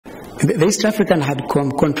The East African had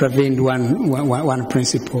contravened one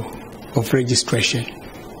principle of registration.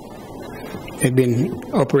 They've been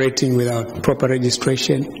operating without proper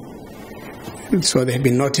registration, so they've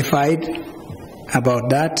been notified about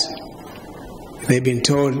that. They've been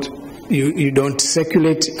told you don't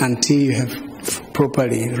circulate until you have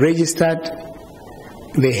properly registered.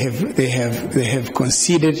 They have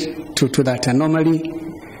conceded to that anomaly.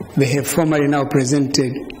 They have formally now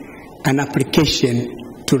presented an application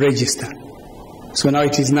to register. So now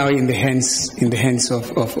it is now in the hands of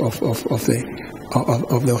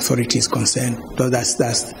the authorities concerned. So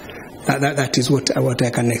that is what I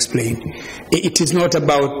can explain. It is not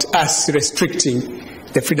about us restricting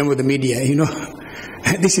the freedom of the media. You know,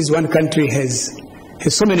 this is one country has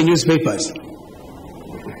so many newspapers.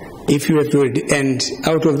 If you have to, and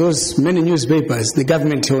out of those many newspapers, the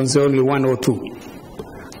government owns only one or two.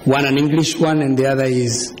 One an English one, and the other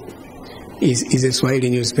is a Swahili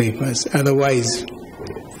newspapers. Otherwise,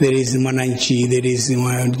 there is Mwananchi, there is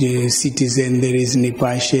Citizen, there is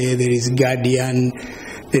Nipashe, there is Guardian,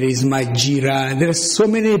 there is Majira. There are so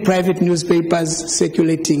many private newspapers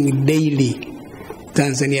circulating daily.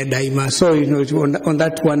 Tanzania Daima. So, you know, on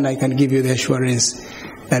that one, I can give you the assurance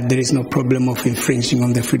that there is no problem of infringing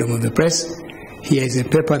on the freedom of the press. Here is a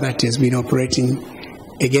paper that has been operating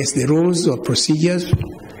against the rules or procedures.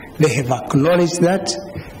 They have acknowledged that,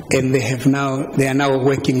 and they are now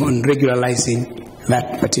working on regularizing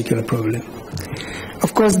that particular problem.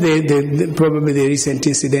 Of course, probably the recent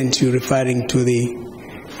incident you're referring to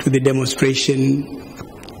the demonstration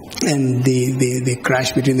and the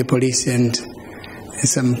crash between the police and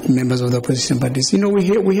some members of the opposition parties. You know,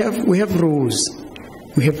 we have rules,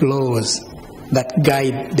 we have laws that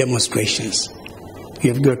guide demonstrations.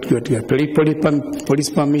 You have got to get police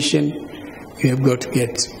permission. You have got to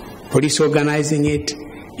get police organizing it.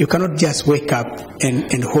 You cannot just wake up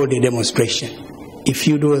and hold a demonstration. If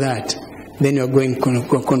you do that, then you are going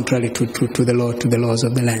contrary to the law, to the laws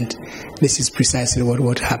of the land. This is precisely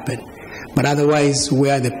what happened. But otherwise,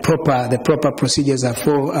 where the proper procedures are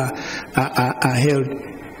held,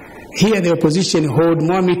 here the opposition hold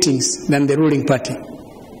more meetings than the ruling party,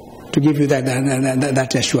 to give you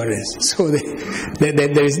that assurance. So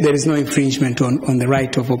there is no infringement on the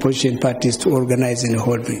right of opposition parties to organize and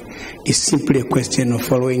hold me. It's simply a question of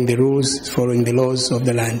following the rules, following the laws of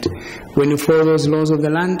the land. When you follow those laws of the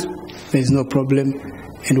land, there is no problem,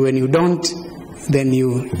 and when you don't, then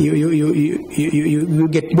you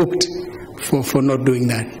get booked for not doing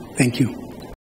that. Thank you.